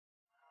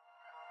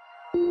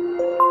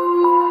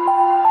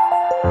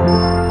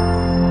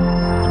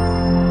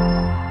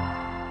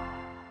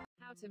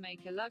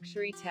make a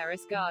luxury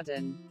terrace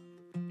garden.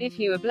 If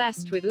you are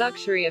blessed with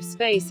luxury of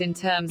space in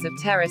terms of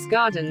terrace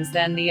gardens,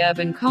 then the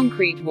urban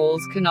concrete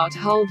walls cannot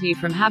hold you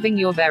from having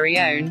your very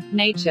own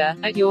nature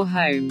at your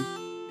home.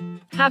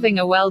 Having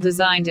a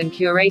well-designed and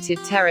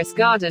curated terrace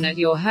garden at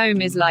your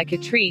home is like a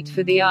treat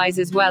for the eyes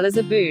as well as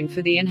a boon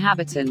for the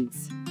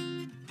inhabitants.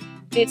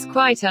 It's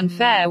quite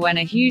unfair when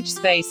a huge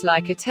space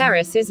like a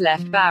terrace is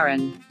left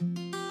barren.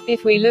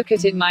 If we look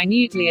at it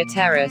minutely, a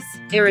terrace,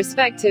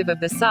 irrespective of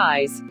the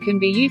size, can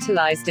be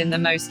utilized in the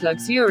most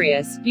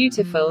luxurious,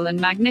 beautiful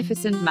and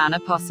magnificent manner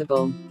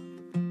possible.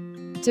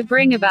 To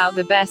bring about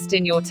the best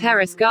in your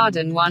terrace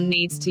garden, one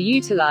needs to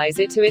utilize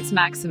it to its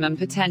maximum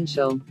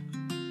potential.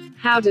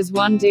 How does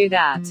one do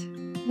that?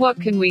 What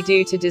can we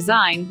do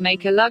to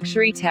make a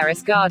luxury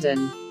terrace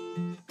garden?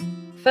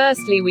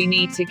 Firstly, we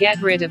need to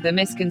get rid of the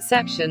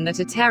misconception that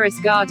a terrace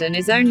garden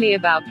is only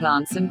about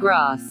plants and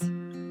grass.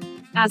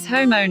 As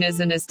homeowners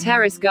and as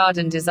terrace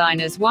garden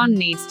designers, one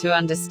needs to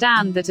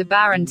understand that a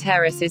barren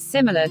terrace is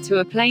similar to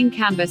a plain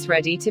canvas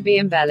ready to be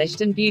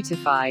embellished and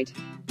beautified.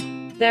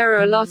 There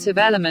are a lot of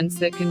elements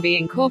that can be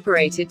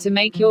incorporated to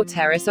make your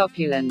terrace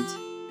opulent.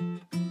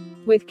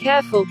 With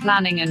careful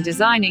planning and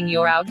designing,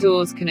 your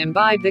outdoors can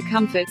imbibe the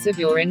comforts of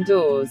your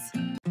indoors.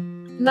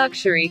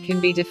 Luxury can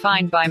be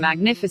defined by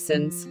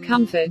magnificence,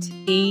 comfort,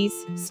 ease,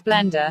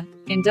 splendor,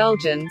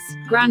 indulgence,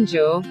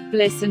 grandeur,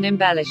 bliss and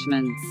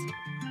embellishments.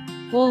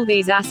 All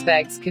these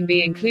aspects can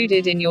be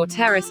included in your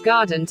terrace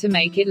garden to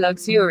make it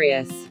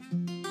luxurious.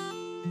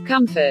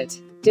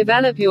 Comfort.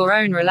 Develop your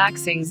own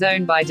relaxing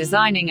zone by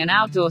designing an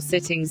outdoor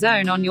sitting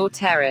zone on your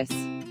terrace.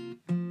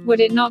 Would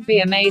it not be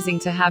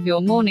amazing to have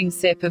your morning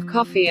sip of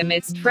coffee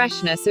amidst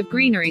freshness of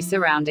greenery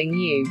surrounding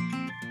you?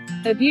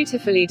 A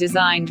beautifully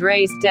designed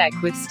raised deck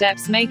with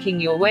steps making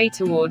your way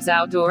towards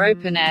outdoor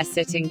open-air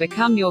sitting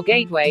become your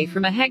gateway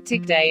from a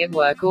hectic day at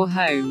work or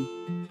home.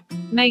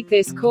 Make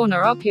this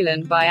corner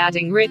opulent by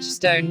adding rich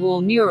stone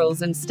wall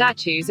murals and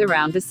statues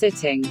around the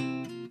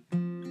sitting.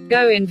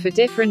 Go in for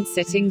different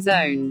sitting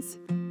zones.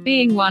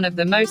 Being one of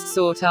the most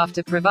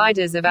sought-after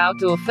providers of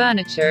outdoor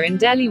furniture in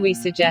Delhi, we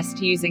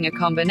suggest using a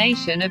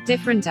combination of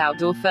different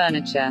outdoor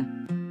furniture.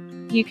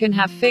 You can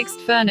have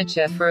fixed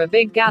furniture for a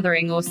big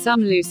gathering or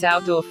some loose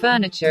outdoor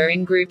furniture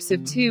in groups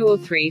of 2 or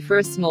 3 for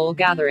a small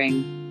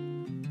gathering.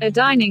 A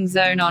dining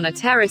zone on a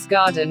terrace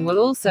garden will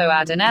also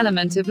add an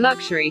element of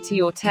luxury to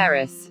your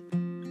terrace.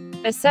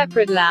 A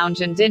separate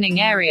lounge and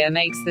dining area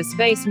makes the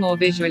space more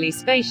visually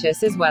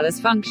spacious as well as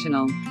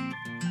functional.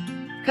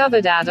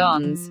 Covered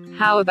add-ons.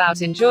 How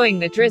about enjoying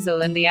the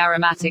drizzle and the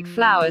aromatic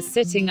flowers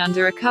sitting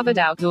under a covered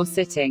outdoor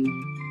sitting?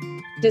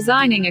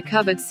 Designing a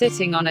covered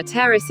sitting on a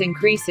terrace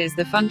increases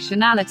the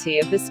functionality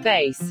of the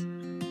space.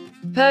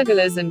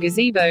 Pergolas and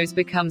gazebos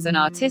becomes an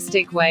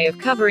artistic way of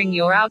covering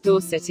your outdoor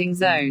sitting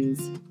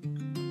zones.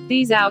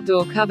 These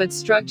outdoor covered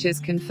structures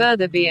can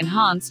further be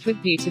enhanced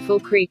with beautiful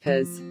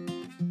creepers.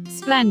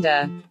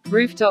 Splendor.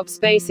 Rooftop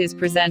spaces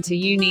present a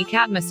unique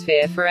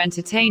atmosphere for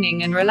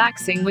entertaining and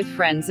relaxing with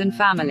friends and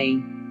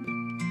family.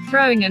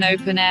 Throwing an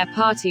open-air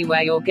party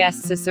where your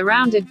guests are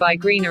surrounded by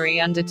greenery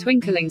under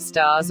twinkling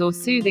stars or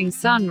soothing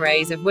sun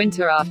rays of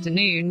winter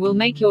afternoon will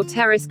make your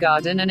terrace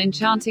garden an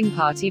enchanting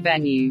party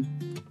venue.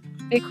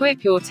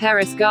 Equip your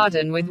terrace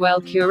garden with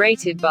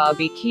well-curated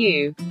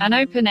barbecue, an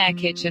open-air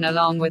kitchen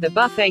along with a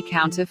buffet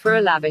counter for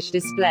a lavish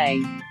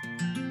display.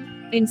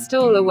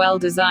 Install a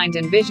well-designed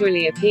and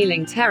visually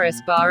appealing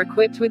terrace bar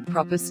equipped with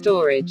proper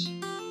storage.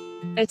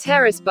 A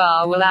terrace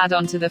bar will add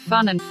on to the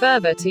fun and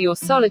fervor to your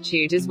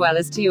solitude as well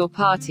as to your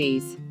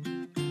parties.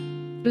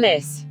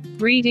 Bliss.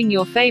 Reading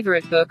your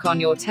favorite book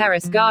on your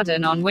terrace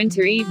garden on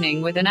winter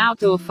evening with an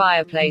outdoor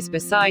fireplace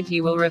beside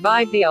you will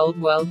revive the old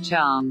world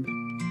charm.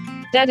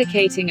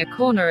 Dedicating a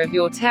corner of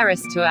your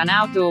terrace to an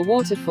outdoor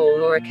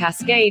waterfall or a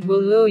cascade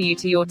will lure you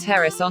to your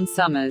terrace on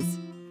summers.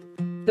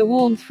 The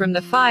warmth from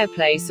the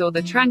fireplace or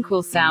the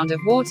tranquil sound of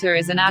water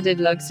is an added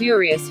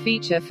luxurious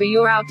feature for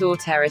your outdoor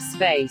terrace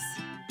space.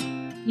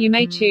 You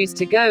may choose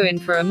to go in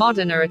for a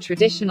modern or a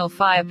traditional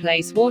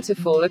fireplace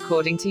waterfall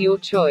according to your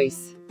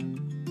choice.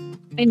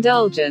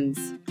 Indulgence.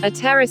 A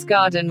terrace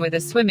garden with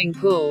a swimming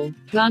pool,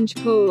 plunge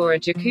pool or a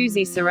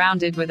jacuzzi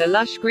surrounded with a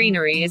lush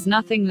greenery is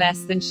nothing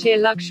less than sheer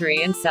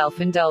luxury and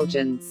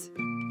self-indulgence.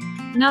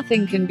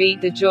 Nothing can beat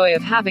the joy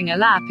of having a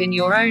lap in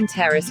your own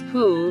terrace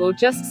pool or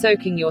just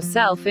soaking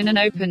yourself in an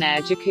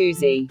open-air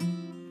jacuzzi.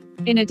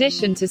 In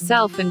addition to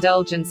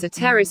self-indulgence, a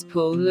terrace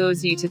pool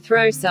lures you to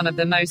throw some of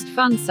the most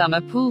fun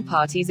summer pool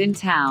parties in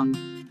town.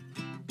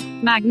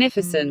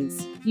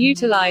 Magnificence.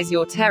 Utilize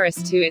your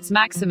terrace to its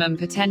maximum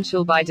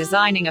potential by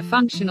designing a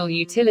functional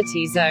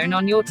utility zone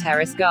on your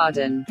terrace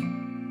garden.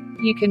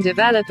 You can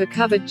develop a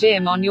covered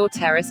gym on your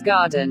terrace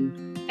garden.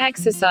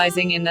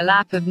 Exercising in the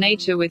lap of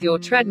nature with your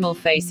treadmill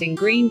facing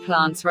green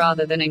plants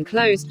rather than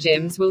enclosed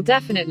gyms will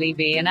definitely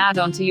be an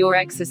add-on to your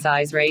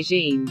exercise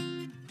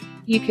regime.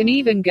 You can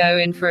even go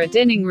in for a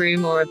dining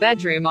room or a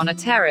bedroom on a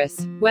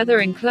terrace, whether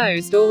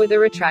enclosed or with a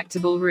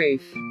retractable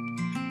roof.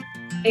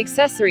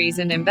 Accessories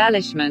and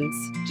embellishments.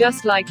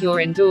 Just like your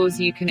indoors,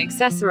 you can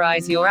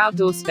accessorize your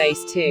outdoor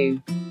space too.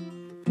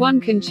 One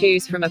can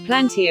choose from a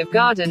plenty of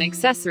garden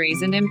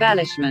accessories and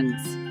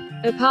embellishments.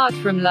 Apart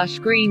from lush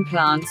green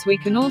plants, we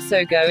can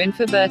also go in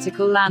for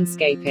vertical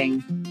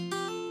landscaping.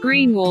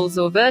 Green walls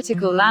or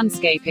vertical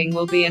landscaping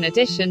will be an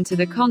addition to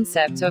the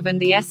concept of and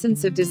the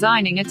essence of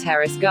designing a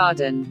terrace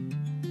garden.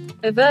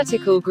 A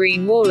vertical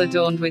green wall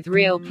adorned with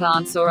real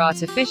plants or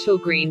artificial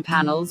green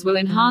panels will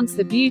enhance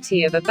the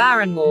beauty of a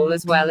barren wall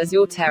as well as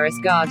your terrace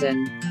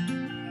garden.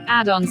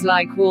 Add-ons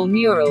like wall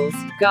murals,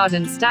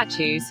 garden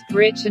statues,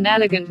 rich and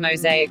elegant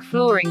mosaic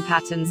flooring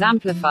patterns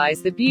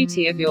amplifies the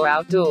beauty of your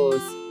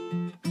outdoors.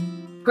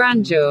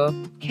 Grandeur.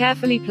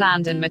 Carefully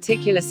planned and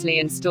meticulously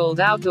installed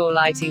outdoor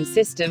lighting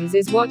systems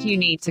is what you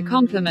need to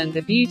complement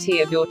the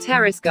beauty of your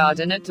terrace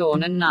garden at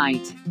dawn and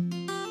night.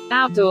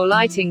 Outdoor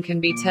lighting can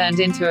be turned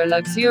into a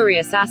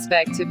luxurious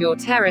aspect of your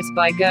terrace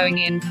by going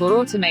in for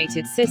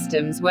automated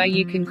systems where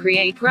you can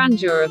create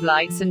grandeur of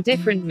lights and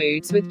different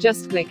moods with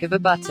just click of a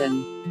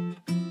button.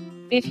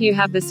 If you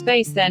have the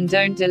space, then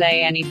don't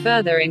delay any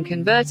further in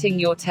converting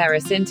your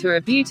terrace into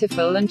a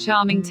beautiful and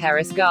charming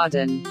terrace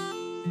garden.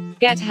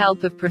 Get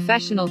help of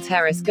professional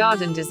terrace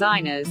garden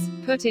designers,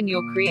 put in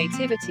your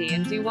creativity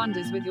and do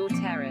wonders with your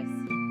terrace.